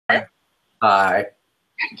Hi.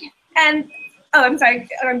 And, oh, I'm sorry,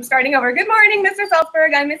 I'm starting over. Good morning, Mr.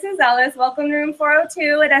 Saltzberg. I'm Mrs. Ellis. Welcome to room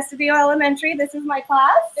 402 at Estudillo Elementary. This is my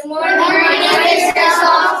class. Good morning, Mr.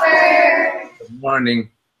 Saltzberg. Good morning.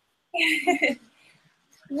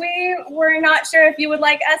 We were not sure if you would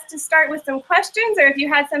like us to start with some questions or if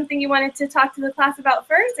you had something you wanted to talk to the class about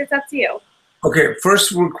first. It's up to you. Okay,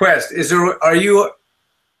 first request. Are you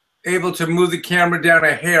able to move the camera down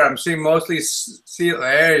a hair? I'm seeing mostly,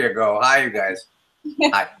 there you go. Hi, you guys.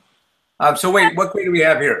 Hi. So wait, what grade do we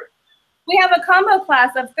have here? We have a combo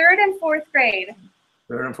class of 3rd and 4th grade.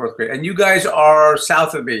 3rd and 4th grade. And you guys are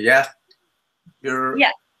south of me, yeah? You're...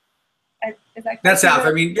 Yes. Is that not south,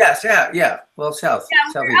 I mean, yes, yeah. Well, south.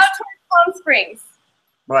 Yeah, southeast. we're out towards Palm Springs.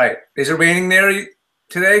 Right. Is it raining there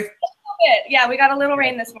today? A little bit. Yeah, we got a little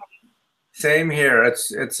rain this morning. Same here.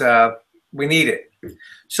 It's we need it.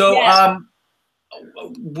 So yeah.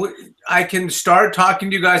 I can start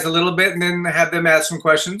talking to you guys a little bit and then have them ask some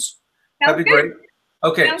questions. That'd be great.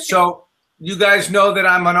 Okay, so you guys know that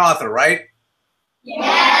I'm an author, right?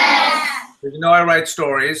 Yes. You know I write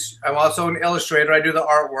stories. I'm also an illustrator. I do the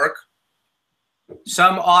artwork.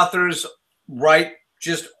 Some authors write,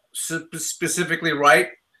 just specifically write.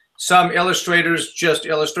 Some illustrators just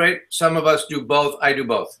illustrate. Some of us do both. I do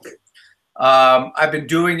both. I've been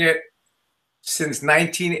doing it since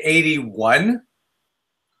 1981.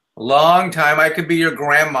 A long time. I could be your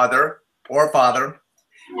grandmother or father.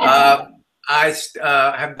 I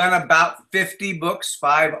have done about 50 books,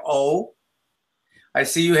 50. I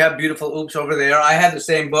see you have Beautiful Oops over there. I have the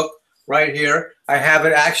same book right here. I have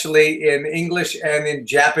it actually in English and in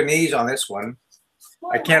Japanese on this one.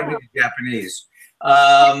 I can't read the Japanese.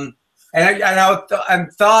 And I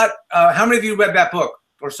thought, how many of you read that book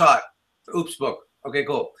or saw it? The Oops book. Okay,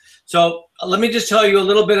 cool. So let me just tell you a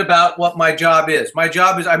little bit about what my job is. My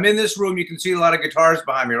job is, I'm in this room. You can see a lot of guitars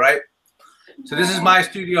behind me, right? So this is my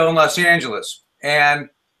studio in Los Angeles. And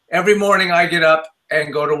every morning I get up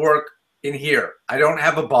and go to work in here. I don't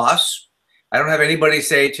have a boss. I don't have anybody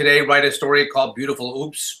say, today write a story called Beautiful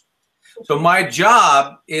Oops. So my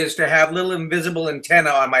job is to have little invisible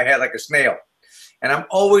antenna on my head like a snail. And I'm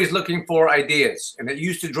always looking for ideas. And it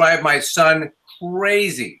used to drive my son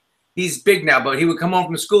crazy. He's big now, but he would come home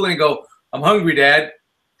from school and he'd go, I'm hungry, Dad.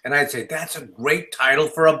 And I'd say, that's a great title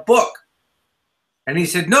for a book. And he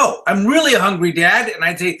said, no, I'm really hungry, Dad. And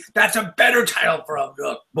I'd say, that's a better title for a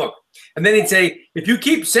book. And then he'd say, if you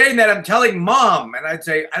keep saying that, I'm telling Mom. And I'd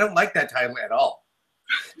say, I don't like that title at all.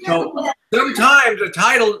 So sometimes a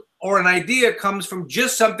title or an idea comes from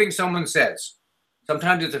just something someone says.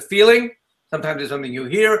 Sometimes it's a feeling. Sometimes it's something you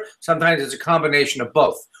hear. Sometimes it's a combination of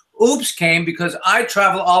both. Oops came because I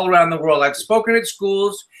travel all around the world. I've spoken at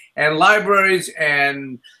schools and libraries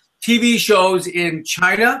and TV shows in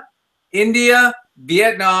China, India,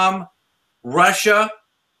 Vietnam, Russia,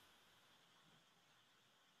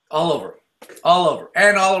 all over,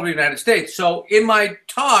 and all over the United States. So in my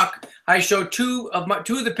talk, I show two of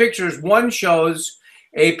the pictures. One shows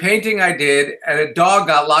a painting I did, and a dog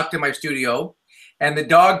got locked in my studio, and the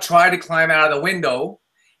dog tried to climb out of the window,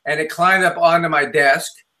 and it climbed up onto my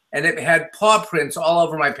desk, and it had paw prints all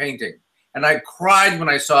over my painting. And I cried when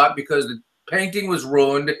I saw it because the painting was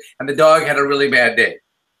ruined, and the dog had a really bad day.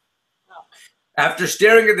 After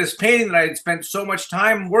staring at this painting that I had spent so much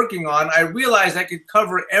time working on, I realized I could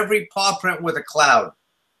cover every paw print with a cloud.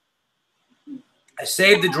 I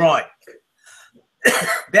saved the drawing.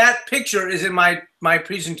 That picture is in my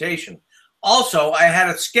presentation. Also, I had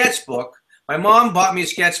a sketchbook. My mom bought me a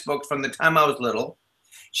sketchbook from the time I was little.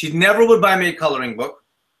 She never would buy me a coloring book.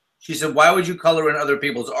 She said, why would you color in other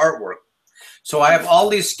people's artwork? So I have all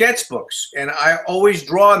these sketchbooks, and I always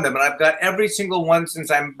draw on them, and I've got every single one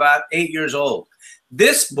since I'm about 8 years old.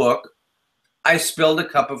 This book, I spilled a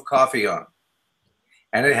cup of coffee on,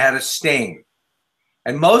 and it had a stain.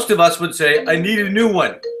 And most of us would say, I need a new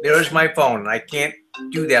one. There's my phone. I can't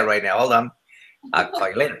do that right now. Hold on. I'll call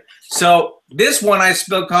you later. So this one I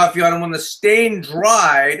spilled coffee on, and when the stain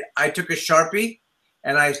dried, I took a Sharpie,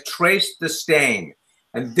 and I traced the stain.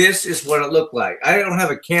 And this is what it looked like. I don't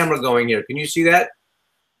have a camera going here. Can you see that?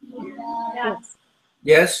 Yes.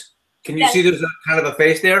 Yes? Can you see there's a kind of a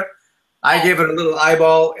face there? I gave it a little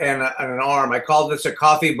eyeball and an arm. I called this a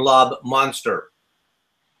coffee blob monster.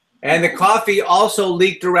 And the coffee also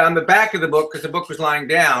leaked around the back of the book because the book was lying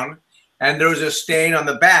down. And there was a stain on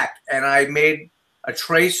the back. And I made a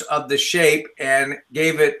trace of the shape and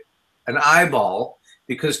gave it an eyeball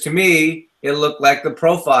because to me, it looked like the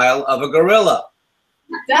profile of a gorilla.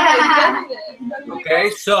 Okay,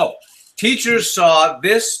 so teachers saw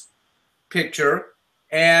this picture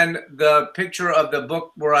and the picture of the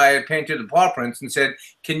book where I had painted the paw prints and said,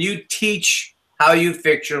 can you teach how you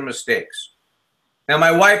fix your mistakes? Now,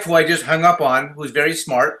 my wife, who I just hung up on, who's very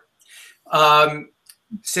smart,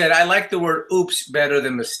 said, I like the word oops better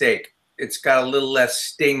than mistake. It's got a little less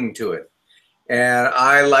sting to it. And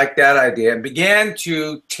I liked that idea and began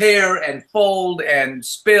to tear and fold and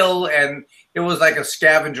spill, and it was like a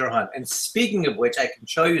scavenger hunt. And speaking of which, I can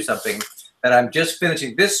show you something that I'm just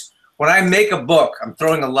finishing. This, when I make a book, I'm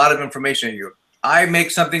throwing a lot of information at you. I make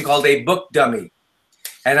something called a book dummy.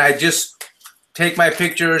 And I just take my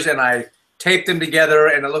pictures and I tape them together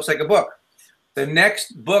and it looks like a book. The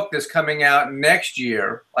next book that's coming out next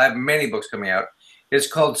year, I have many books coming out, is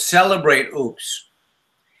called Celebrate Oops.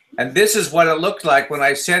 And this is what it looked like when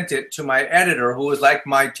I sent it to my editor, who is like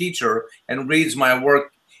my teacher and reads my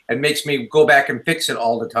work and makes me go back and fix it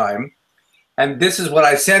all the time. And this is what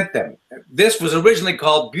I sent them. This was originally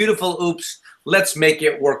called Beautiful Oops, Let's Make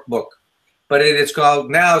It Workbook. But it is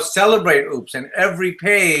called now Celebrate Oops. And every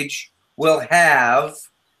page will have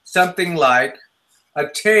something like a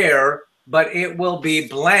tear, but it will be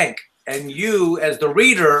blank. And you, as the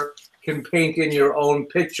reader, can paint in your own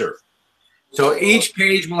picture. So each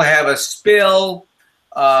page will have a spill,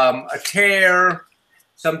 a tear,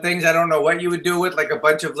 some things I don't know what you would do with, like a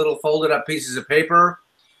bunch of little folded up pieces of paper.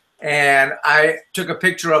 And I took a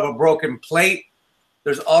picture of a broken plate.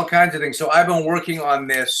 There's all kinds of things. So I've been working on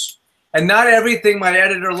this. And not everything my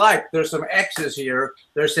editor liked. There's some X's here.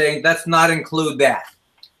 They're saying, let's not include that.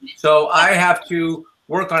 So I have to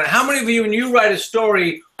work on it. How many of you, when you write a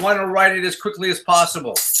story, want to write it as quickly as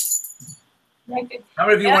possible? How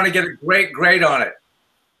many of you want to get a great grade on it?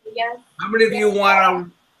 Yes. How many of you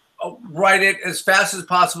want to write it as fast as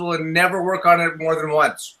possible and never work on it more than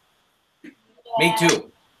once? Yeah. Me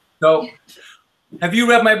too. So, have you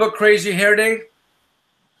read my book, Crazy Hair Day?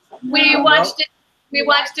 We watched it. We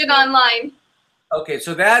watched it online. Okay,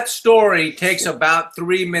 so that story takes about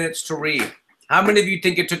 3 minutes to read. How many of you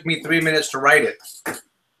think it took me 3 minutes to write it?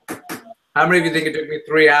 How many of you think it took me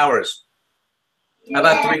 3 hours? How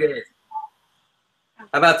about 3 days?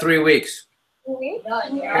 How about 3 weeks?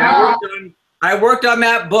 Yeah. I worked on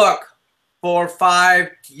that book for 5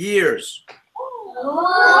 years.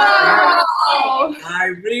 Wow.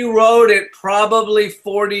 I rewrote it probably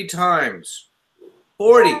 40 times.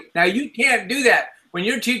 40. Now, you can't do that. When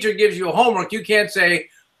your teacher gives you a homework, you can't say,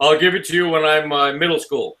 I'll give it to you when I'm in middle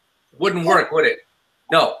school. Wouldn't work, would it?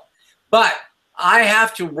 No. But I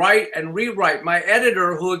have to write and rewrite. My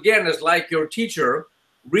editor, who again is like your teacher,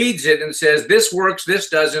 reads it and says, this works, this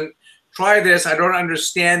doesn't. Try this. I don't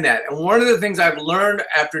understand that. And one of the things I've learned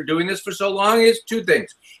after doing this for so long is 2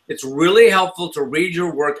 things. It's really helpful to read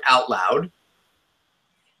your work out loud.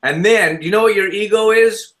 And then, do you know what your ego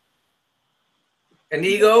is? An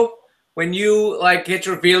ego? When you like get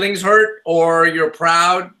your feelings hurt or you're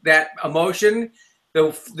proud, that emotion,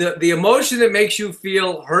 the emotion that makes you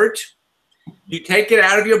feel hurt, you take it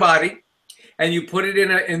out of your body and you put it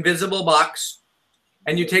in an invisible box,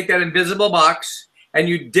 and you take that invisible box and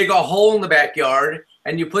you dig a hole in the backyard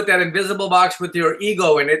and you put that invisible box with your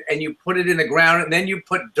ego in it and you put it in the ground, and then you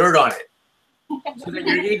put dirt on it so that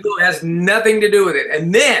your ego has nothing to do with it.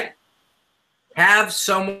 And then have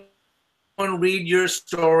someone read your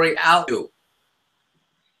story out to you.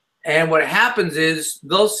 And what happens is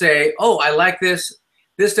they'll say, oh, I like this.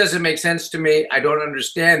 This doesn't make sense to me. I don't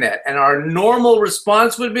understand that. And our normal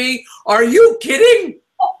response would be, are you kidding?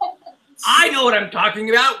 I know what I'm talking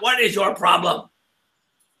about. What is your problem?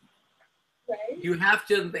 Right. You have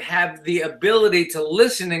to have the ability to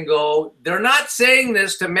listen and go, they're not saying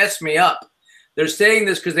this to mess me up. They're saying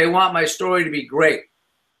this because they want my story to be great.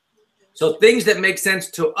 So things that make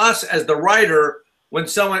sense to us as the writer, when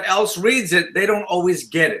someone else reads it, they don't always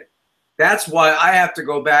get it. That's why I have to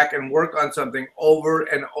go back and work on something over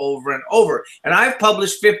and over and over. And I've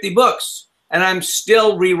published 50 books, and I'm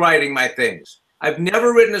still rewriting my things. I've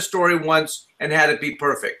never written a story once and had it be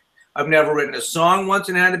perfect. I've never written a song once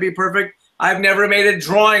and had it be perfect. I've never made a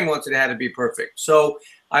drawing once and had it be perfect. So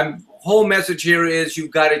whole message here is you've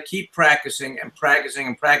got to keep practicing and practicing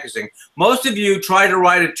and practicing. Most of you tried to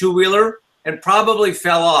ride a two-wheeler and probably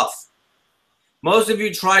fell off. Most of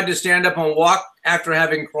you tried to stand up and walk after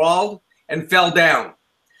having crawled and fell down.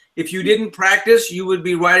 If you didn't practice, you would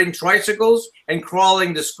be riding tricycles and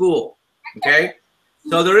crawling to school, okay?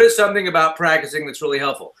 So there is something about practicing that's really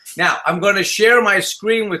helpful. Now, I'm going to share my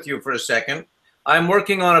screen with you for a second. I'm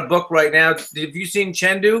working on a book right now. Have you seen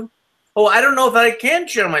Chengdu? Oh, I don't know if I can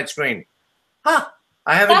share my screen. Huh,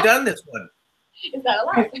 I haven't done this one. Is that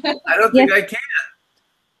allowed? I don't think I can.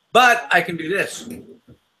 But I can do this.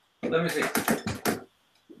 Let me see.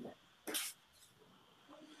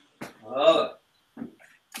 Oh.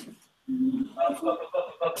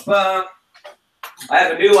 I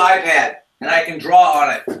have a new iPad, and I can draw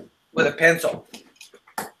on it with a pencil.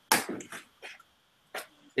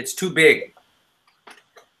 It's too big.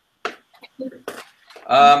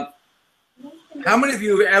 How many of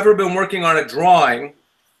you have ever been working on a drawing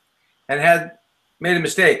and made a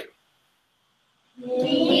mistake?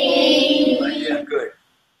 Me. Yeah, good.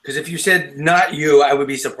 Because if you said not you, I would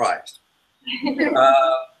be surprised.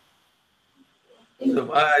 So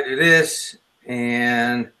if I do this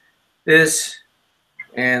and this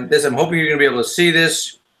and this, I'm hoping you're going to be able to see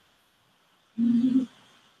this.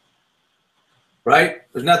 Right?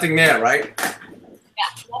 There's nothing there, right? Yeah,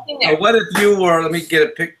 nothing there. Now, what if you were, let me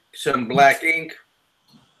pick some black ink.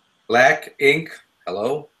 Black ink.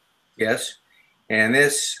 Hello? Yes. And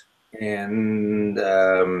this and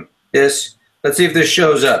this. Let's see if this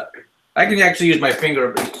shows up. I can actually use my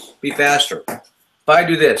finger, but be faster. If I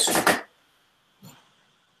do this.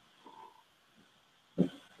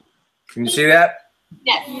 Can you see that?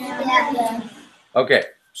 Yes. Yeah. Okay,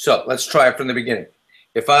 so let's try it from the beginning.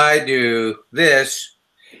 If I do this,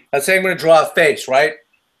 let's say I'm going to draw a face, right?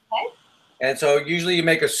 Okay. And so usually you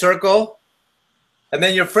make a circle, and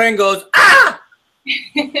then your friend goes, ah!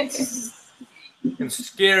 and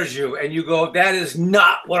scares you, and you go, that is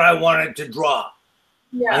not what I wanted to draw.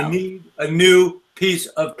 Yeah. I need a new piece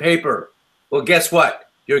of paper. Well, guess what?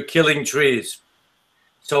 You're killing trees.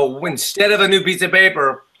 So instead of a new piece of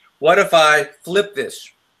paper, what if I flip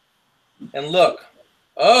this and look?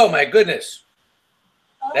 Oh my goodness.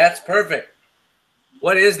 That's perfect.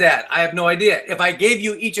 What is that? I have no idea. If I gave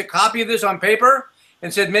you each a copy of this on paper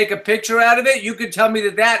and said make a picture out of it, you could tell me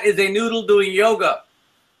that that is a noodle doing yoga.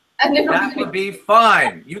 That would be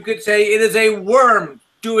fine. You could say it is a worm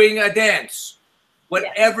doing a dance.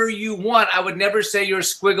 Whatever you want. I would never say your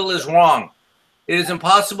squiggle is wrong. It is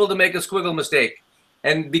impossible to make a squiggle mistake.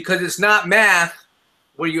 And because it's not math,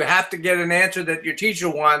 where you have to get an answer that your teacher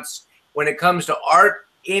wants, when it comes to art,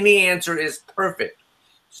 any answer is perfect.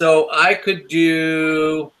 So I could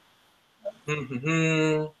do, Oh,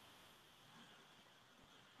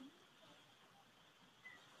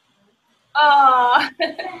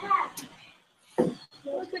 look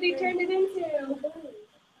what he turned it into.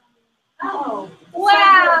 Oh.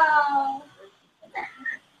 Wow.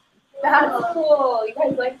 That's cool. You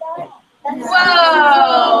guys like that? That's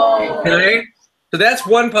Whoa. okay. So that's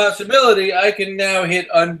one possibility. I can now hit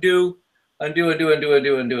undo, undo, undo, undo,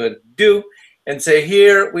 undo, undo, undo, and say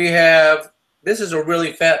here we have, this is a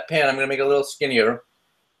really fat pen. I'm going to make it a little skinnier.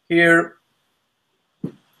 Here,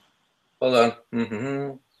 hold on.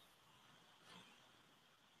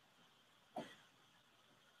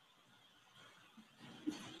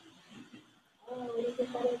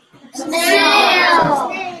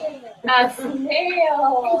 Snail. A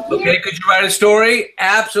snail. Okay, could you write a story?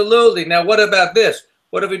 Absolutely. Now, what about this?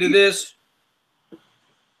 What if we do this?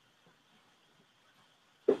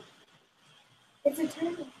 It's a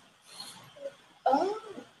turtle. Oh.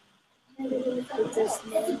 It's a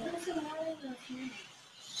snail.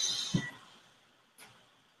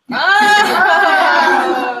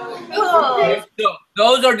 Oh. Cool. So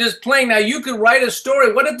those are just plain. Now, you could write a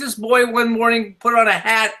story. What if this boy one morning put on a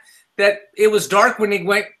hat that it was dark when he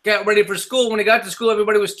got ready for school? When he got to school,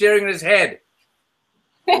 everybody was staring at his head.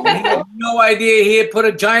 And he had no idea he had put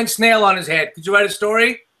a giant snail on his head. Could you write a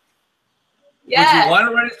story? Yeah. Would you want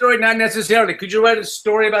to write a story? Not necessarily. Could you write a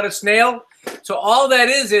story about a snail? So all that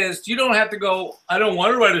is you don't have to go, I don't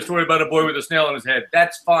want to write a story about a boy with a snail on his head.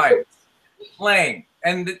 That's fine. Plain.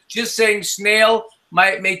 And just saying snail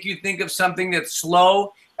might make you think of something that's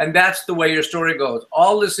slow, and that's the way your story goes.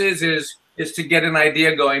 All this is to get an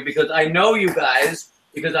idea going, because I know you guys,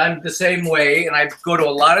 because I'm the same way, and I go to a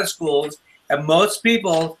lot of schools, and most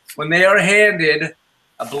people, when they are handed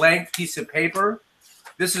a blank piece of paper,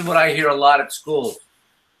 this is what I hear a lot at schools.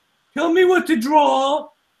 Tell me what to draw.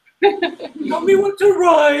 Tell me what to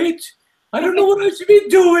write. I don't know what I should be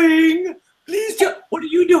doing. Please tell, what are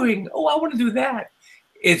you doing? Oh, I want to do that.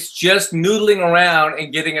 It's just noodling around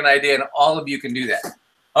and getting an idea, and all of you can do that.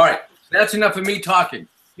 All right, that's enough of me talking.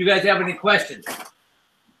 You guys have any questions?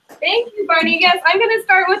 Thank you, Barney. Yes, I'm going to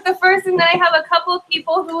start with the first, and then I have a couple of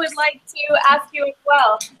people who would like to ask you as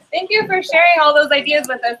well. Thank you for sharing all those ideas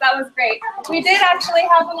with us. That was great. We did actually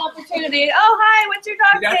have an opportunity. Oh, hi. What's your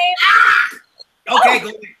dog's name? Ah! Okay, go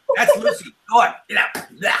ahead. That's Lucy. Go on. Get out.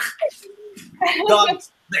 Dog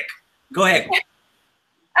lick. Go ahead.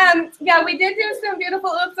 Yeah, we did do some beautiful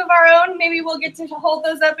oops of our own. Maybe we'll get to hold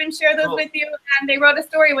those up and share those with you. And they wrote a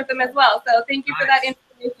story with them as well. So thank you for that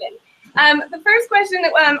information. The first question,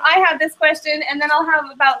 I have this question, and then I'll have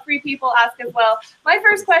about 3 people ask as well. My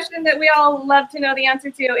first question that we all love to know the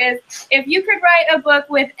answer to is, if you could write a book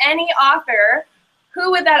with any author,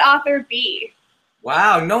 who would that author be?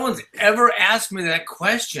 Wow, no one's ever asked me that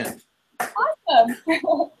question. Awesome.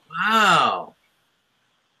 Wow.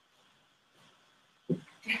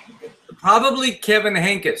 Probably Kevin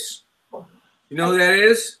Henkes. You know who that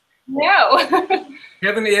is? No.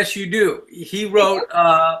 Kevin, yes, you do. He wrote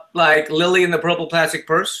like Lily and the Purple Plastic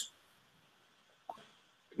Purse.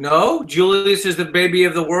 No. Julius is the Baby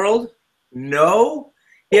of the World. No.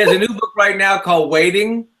 He has a new book right now called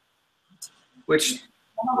Waiting, which,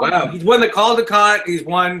 wow, he's won the Caldecott.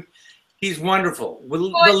 He's wonderful. The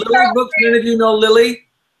Lily books, none of you know Lily?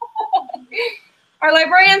 Our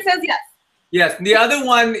librarian says yes. Yes. The other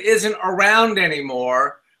one isn't around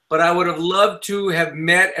anymore, but I would have loved to have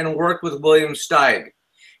met and worked with William Steig.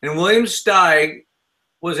 And William Steig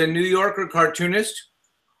was a New Yorker cartoonist.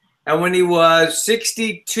 And when he was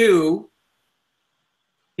 62,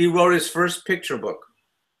 he wrote his first picture book.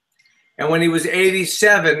 And when he was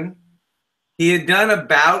 87, he had done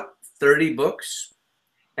about 30 books.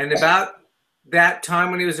 And about that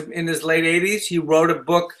time when he was in his late 80s, he wrote a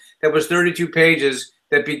book that was 32 pages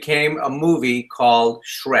that became a movie called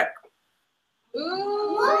Shrek. Ooh.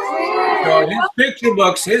 So his picture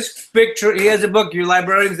books, he has a book, your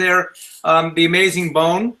librarian's there, The Amazing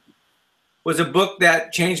Bone, was a book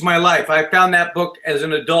that changed my life. I found that book as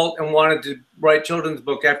an adult and wanted to write children's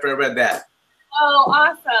book after I read that. Oh,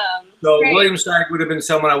 awesome. So Great. William Steig would have been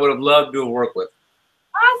someone I would have loved to have worked with.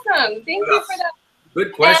 Awesome. Thank you for that.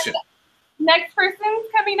 Good question. And next person's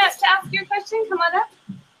coming up to ask your question. Come on up.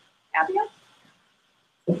 Abigail.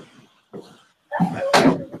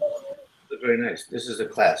 Very nice. This is a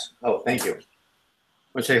class. Oh, thank you. Want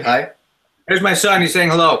to say hi? Here's my son. He's saying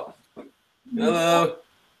hello. Hello.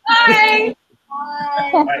 Hi.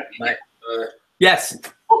 Hi. Hi. Yes.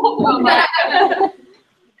 Well, my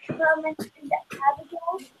name is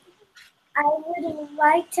Abigail. I would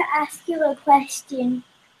like to ask you a question.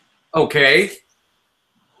 Okay.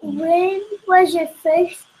 When was your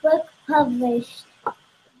first book published?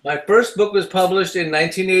 My first book was published in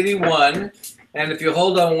 1981. And if you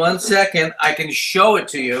hold on 1 second, I can show it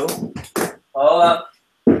to you. Hold up.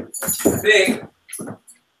 I think.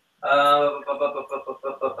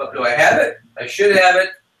 Do I have it? I should have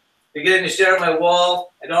it. You're getting to stare at my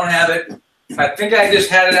wall. I don't have it. I think I just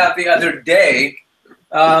had it out the other day.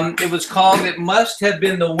 It was called It Must Have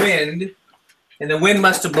Been the Wind, and the wind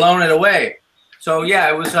must have blown it away. So yeah,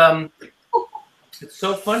 it was, it's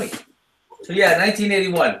so funny. So yeah,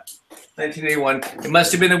 1981. 1981. It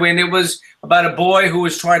Must Have Been the Wind. It was about a boy who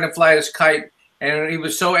was trying to fly his kite, and he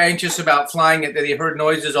was so anxious about flying it that he heard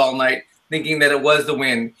noises all night, thinking that it was the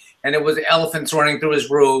wind. And it was elephants running through his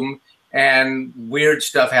room and weird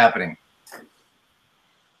stuff happening.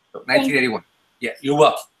 So 1981. Yeah, you're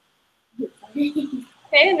welcome.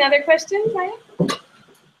 Okay, another question, Maya?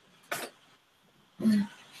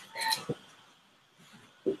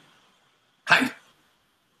 Hi.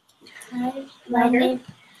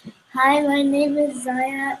 Hi, my name is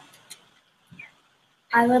Zaya.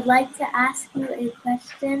 I would like to ask you a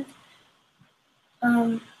question.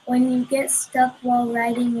 When you get stuck while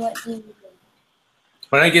writing, what do you do?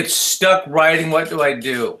 When I get stuck writing, what do I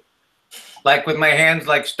do? Like with my hands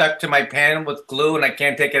like stuck to my pen with glue and I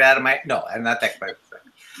can't take it out of my, no, I'm not that kind of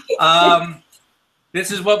thing.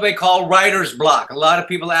 This is what they call writer's block. A lot of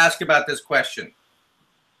people ask about this question.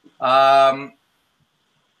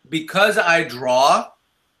 Because I draw,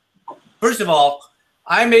 first of all,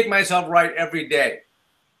 I make myself write every day.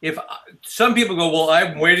 If some people go, well,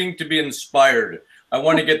 I'm waiting to be inspired. I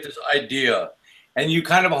want to get this idea. And you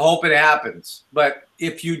kind of hope it happens. But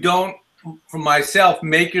if you don't, for myself,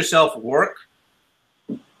 make yourself work,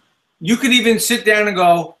 you could even sit down and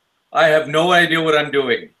go, I have no idea what I'm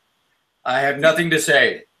doing. I have nothing to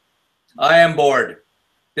say. I am bored.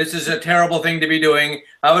 This is a terrible thing to be doing.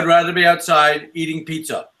 I would rather be outside eating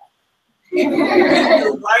pizza.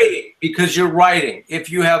 You're writing because you're writing. If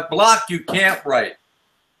you have block, you can't write.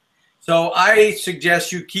 So I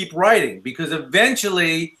suggest you keep writing because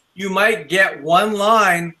eventually you might get one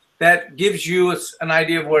line that gives you an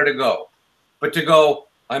idea of where to go. But to go,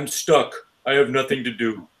 I'm stuck, I have nothing to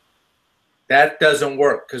do. That doesn't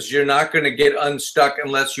work because you're not going to get unstuck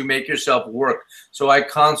unless you make yourself work. So I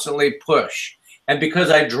constantly push. And because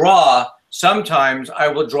I draw, sometimes I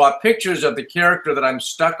will draw pictures of the character that I'm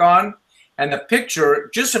stuck on. And the picture,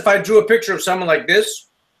 just if I drew a picture of someone like this,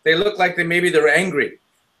 they look like maybe they're angry.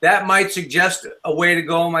 That might suggest a way to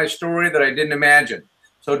go in my story that I didn't imagine.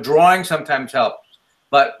 So drawing sometimes helps,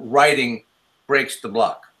 but writing breaks the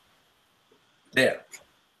block. There.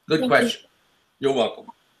 Good Thank question. You're welcome.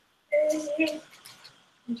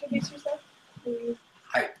 Introduce yourself.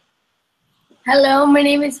 Hi. Hello, my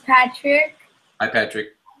name is Patrick. Hi,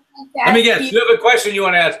 Patrick. Let me guess. You have a question you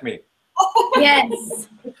want to ask me? Yes.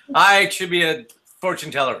 I should be a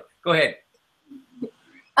fortune teller. Go ahead.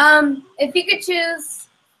 If you could choose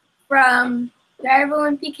from Diary of a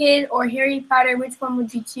Wimpy Kid or Harry Potter, which one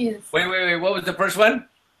would you choose? Wait. What was the first one?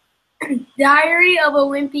 Diary of a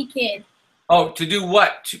Wimpy Kid. Oh, to do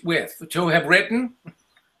what with? To have written?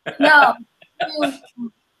 No.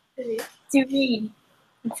 to read.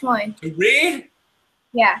 Which one? To read?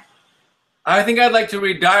 Yeah. I think I'd like to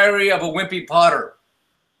read Diary of a Wimpy Potter.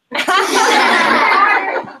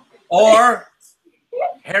 Or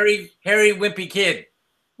Harry Wimpy Kid.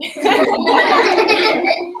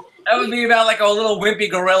 That would be about like a little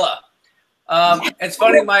wimpy gorilla. It's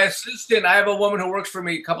funny, my assistant, I have a woman who works for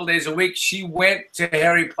me a couple days a week. She went to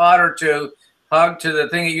Harry Potter to hug to the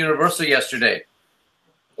thing at Universal yesterday.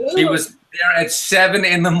 Ooh. She was there at 7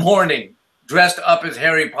 in the morning, dressed up as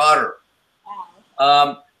Harry Potter.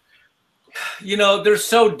 You know, they're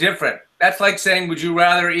so different. That's like saying, would you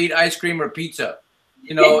rather eat ice cream or pizza?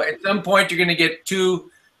 You know, at some point you're going to get too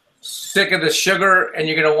sick of the sugar and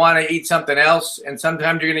you're going to want to eat something else. And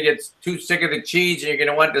sometimes you're going to get too sick of the cheese and you're going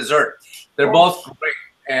to want dessert. They're both great,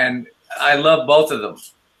 and I love both of them.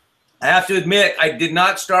 I have to admit, I did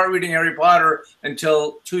not start reading Harry Potter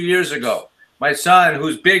until 2 years ago. My son,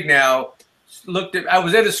 who's big now, I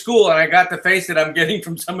was at a school and I got the face that I'm getting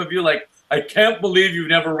from some of you, like, I can't believe you've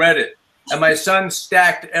never read it. And my son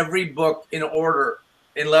stacked every book in order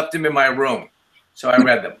and left them in my room. So I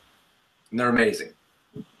read them. And they're amazing.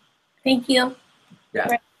 Thank you. Yeah.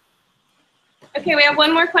 Okay, we have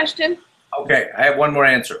one more question. Okay, I have one more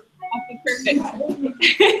answer. Okay, perfect.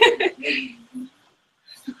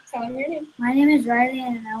 Tell me your name. My name is Riley,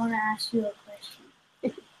 and I want to ask you a question.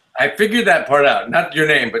 I figured that part out. Not your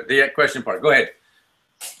name, but the question part. Go ahead.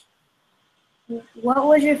 What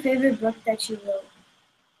was your favorite book that you wrote?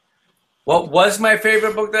 What was my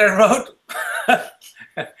favorite book that I wrote?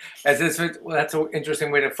 That's an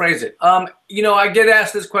interesting way to phrase it. You know, I get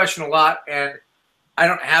asked this question a lot, and I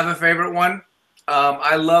don't have a favorite one.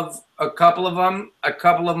 I love a couple of them. A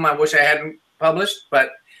couple of them I wish I hadn't published,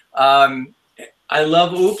 but I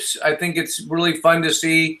love Oops. I think it's really fun to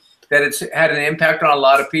see that it's had an impact on a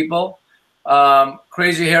lot of people.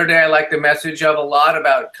 Crazy Hair Day, I like the message of a lot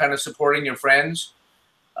about kind of supporting your friends.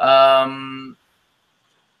 So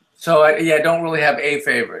I don't really have a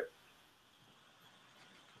favorite.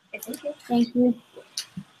 Thank you.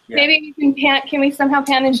 Yeah. Maybe we can pan. Can we somehow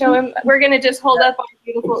pan and show him? We're gonna just hold up our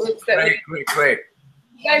beautiful Oops. Great.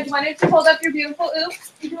 You guys wanted to hold up your beautiful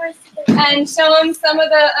Oops and show him some of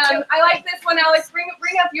the. I like this one, Alex. Bring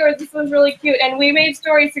up yours. This one's really cute, and we made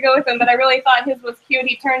stories to go with them. But I really thought his was cute.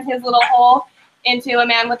 He turned his little hole into a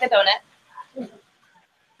man with a donut.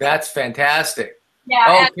 That's fantastic. Yeah.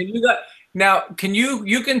 Oh, can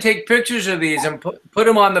you can take pictures of these and put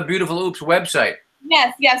them on the Beautiful Oops website.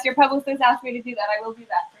 Yes. Your publicist asked me to do that. I will do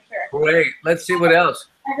that for sure. Great. Let's see what else.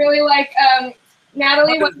 I really like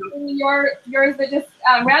Natalie. What's yours that just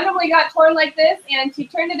randomly got torn like this, and she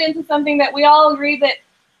turned it into something that we all agree that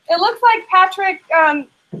it looks like Patrick.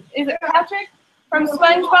 Is it Patrick from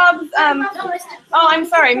SpongeBob's? Oh, I'm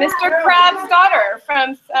sorry, Mr. Krabs' daughter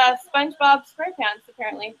from SpongeBob SquarePants,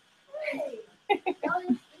 apparently.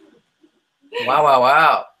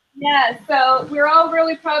 Wow. Yeah, so we're all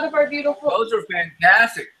really proud of our beautiful. Those are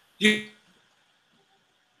fantastic. Can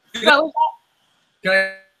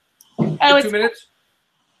I 2 minutes?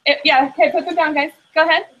 Yeah, okay, put them down, guys. Go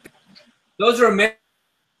ahead. Those are amazing.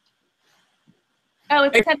 Oh,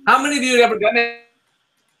 it's how many of you have ever done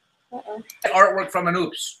artwork from an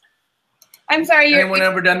Oops? I'm sorry. Anyone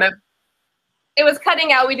ever done that? It was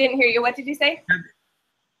cutting out. We didn't hear you. What did you say?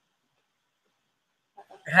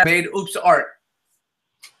 Have made Oops art.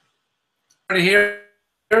 Here.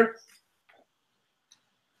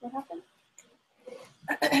 What happened?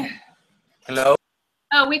 Hello.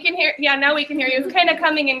 Oh, we can hear. Yeah, now we can hear you. It's kind of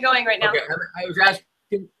coming and going right now. Okay, I was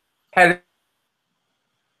asking. I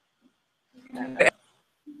don't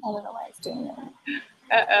know why it's doing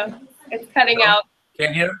that. Uh-oh. It's cutting out.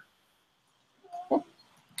 Can't hear? Let's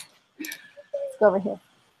go over here.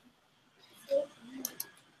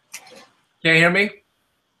 Can't hear me?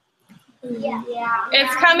 Yeah.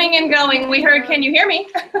 It's coming and going. We heard, can you hear me?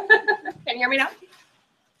 Can you hear me now?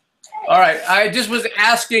 All right. I just was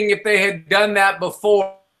asking if they had done that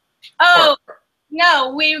before. Oh,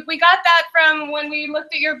 no. We got that from when we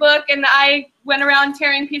looked at your book, and I went around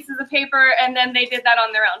tearing pieces of paper, and then they did that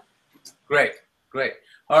on their own. Great.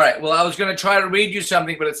 All right. Well, I was going to try to read you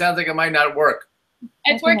something, but it sounds like it might not work.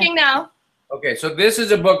 It's working now. Okay, so this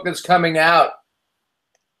is a book that's coming out.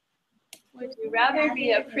 Would you rather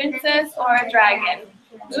be a princess or a dragon?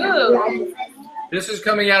 Ooh. This is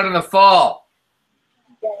coming out in the fall.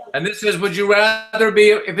 And this is, would you rather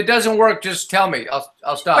be, if it doesn't work, just tell me.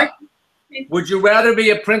 I'll stop. Would you rather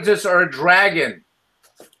be a princess or a dragon?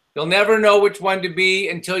 You'll never know which one to be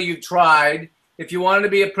until you've tried. If you want to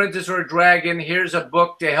be a princess or a dragon, here's a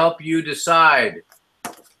book to help you decide.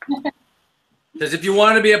 Because if you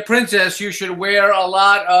want to be a princess, you should wear a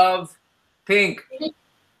lot of pink.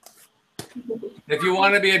 If you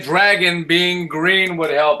want to be a dragon, being green would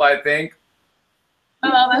help, I think.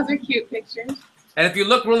 Oh, those are cute pictures. And if you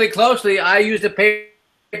look really closely, I used a paper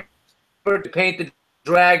to paint the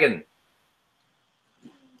dragon.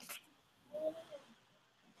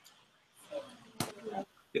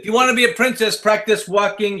 If you want to be a princess, practice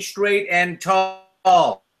walking straight and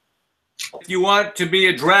tall. If you want to be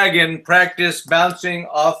a dragon, practice bouncing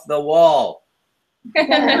off the wall.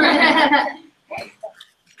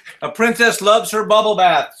 A princess loves her bubble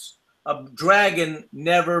baths. A dragon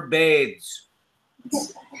never bathes.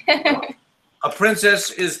 A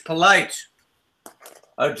princess is polite.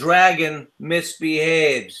 A dragon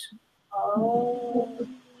misbehaves. Oh.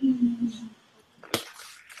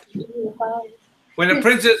 When a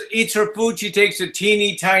princess eats her food, she takes a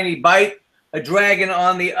teeny tiny bite. A dragon,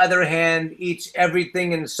 on the other hand, eats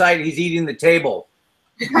everything in sight. He's eating the table.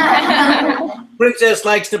 Princess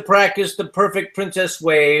likes to practice the perfect princess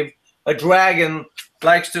wave. A dragon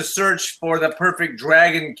likes to search for the perfect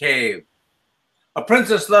dragon cave. A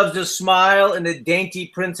princess loves to smile in a dainty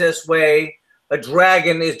princess way. A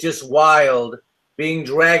dragon is just wild, being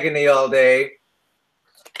dragony all day.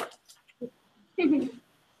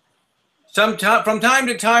 From time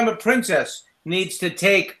to time, a princess needs to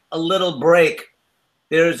take a little break.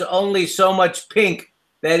 There's only so much pink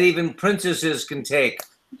that even princesses can take.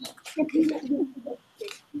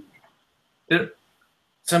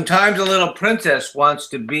 Sometimes a little princess wants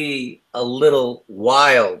to be a little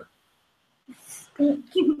wild.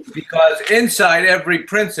 Because inside every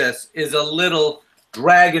princess is a little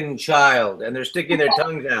dragon child, and they're sticking their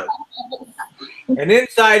tongues out. And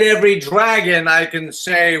inside every dragon, I can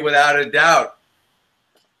say without a doubt,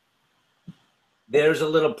 there's a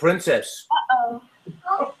little princess.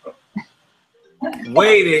 Uh-oh.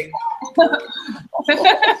 Waiting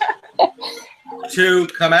to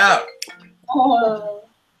come out. Oh.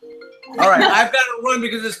 All right, I've got to run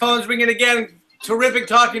because this phone's ringing again. Terrific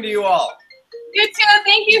talking to you all. You too.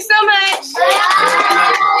 Thank you so much.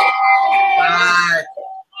 Bye. Bye.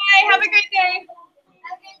 Have a great day.